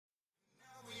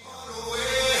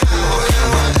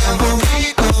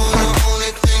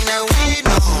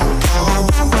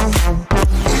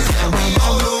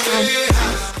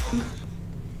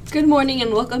morning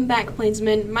and welcome back,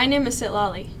 Plainsmen. My name is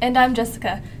SVlife. And I'm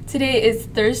Jessica. Today is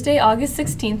Thursday, August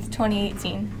 16th,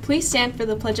 2018. Please stand for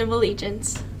the Pledge of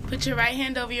Allegiance. Put your right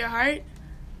hand over your heart.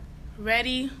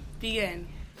 Ready, begin.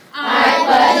 I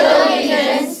pledge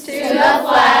allegiance to the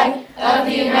flag of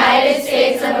the United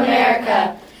States of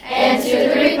America and to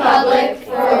the republic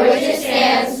for which it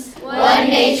stands, one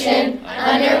nation,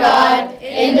 under God,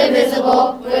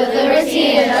 indivisible, with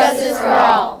liberty and justice for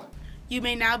all. You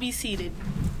may now be seated.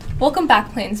 Welcome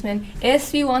back, Plainsmen.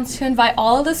 ASV wants to invite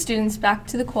all of the students back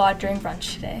to the quad during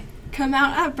brunch today. Come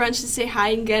out at brunch to say hi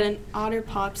and get an Otter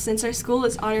Pop since our school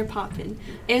is Otter Poppin'.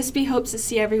 ASB hopes to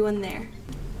see everyone there.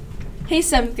 Hey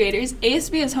 7th graders,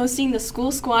 ASB is hosting the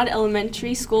School Squad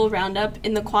Elementary School Roundup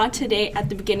in the quad today at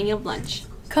the beginning of lunch.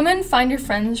 Come and find your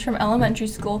friends from elementary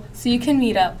school so you can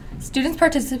meet up. Students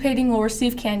participating will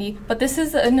receive candy, but this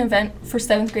is an event for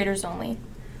 7th graders only.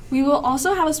 We will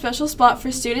also have a special spot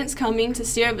for students coming to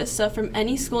Sierra Vista from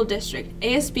any school district.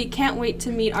 ASB can't wait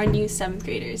to meet our new 7th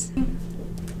graders.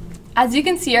 As you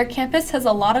can see, our campus has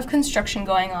a lot of construction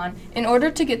going on. In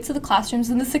order to get to the classrooms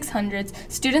in the 600s,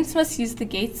 students must use the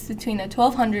gates between the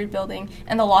 1200 building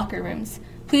and the locker rooms.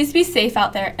 Please be safe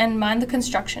out there and mind the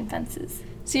construction fences.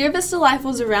 Sierra Vista Life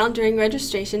was around during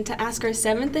registration to ask our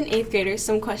 7th and 8th graders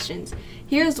some questions.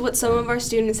 Here's what some of our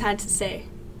students had to say.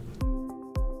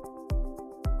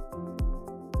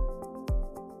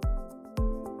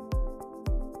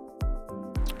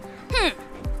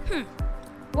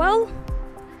 Well,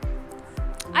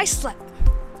 I slept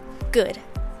good.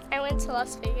 I went to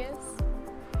Las Vegas.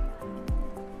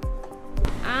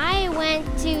 I went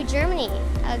to Germany,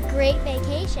 a great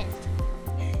vacation.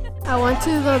 I went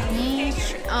to the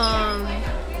beach,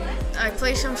 I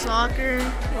played some soccer,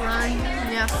 run,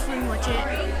 yeah, that's pretty much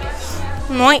it.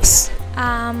 Nice.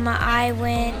 I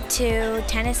went to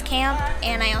tennis camp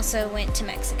and I also went to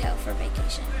Mexico for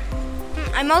vacation.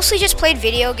 I mostly just played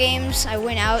video games. I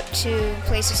went out to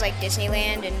places like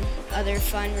Disneyland and other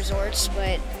fun resorts,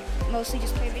 but mostly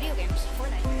just played video games.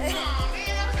 Fortnite.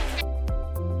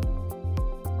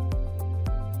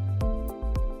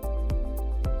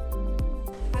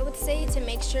 I would say to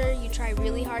make sure you try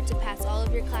really hard to pass all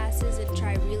of your classes and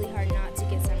try really hard not to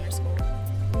get summer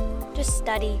school. Just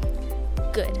study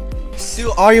good.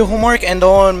 Do all your homework and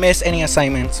don't miss any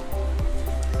assignments.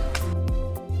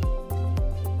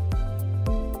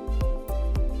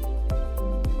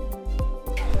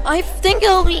 I think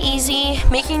it'll be easy,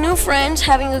 making new friends,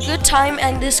 having a good time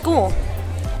at this school.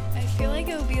 I feel like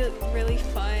it'll be really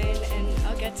fun and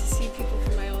I'll get to see people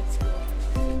from my old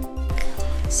school.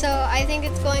 So I think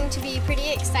it's going to be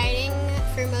pretty exciting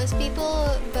for most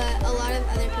people, but a lot of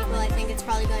other people I think it's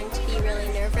probably going to be really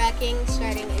nerve-wracking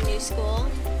starting a new school.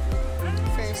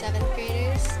 For 7th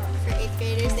graders, for 8th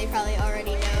graders, they probably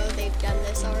already know, they've done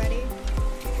this already.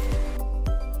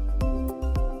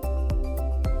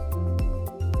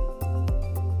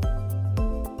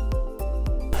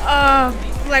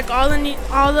 Like all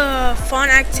the fun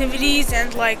activities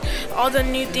and like all the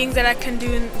new things that I can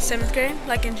do in 7th grade,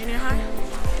 like in junior high.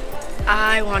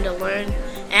 I want to learn,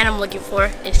 and I'm looking for,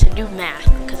 is to do math,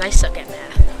 because I suck at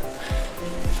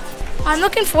math. I'm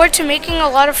looking forward to making a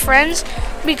lot of friends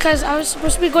because I was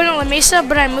supposed to be going to La Mesa,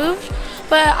 but I moved.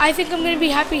 But I think I'm going to be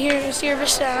happy here in Sierra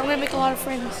Vista, and I'm going to make a lot of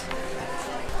friends.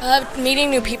 I love meeting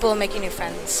new people and making new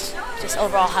friends. Just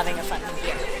overall having a fun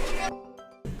year.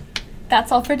 That's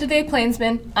all for today,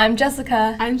 Plainsmen. I'm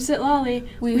Jessica. I'm SVlife.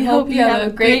 We hope you have a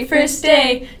great first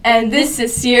day, and this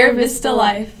is Sierra Vista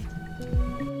Life.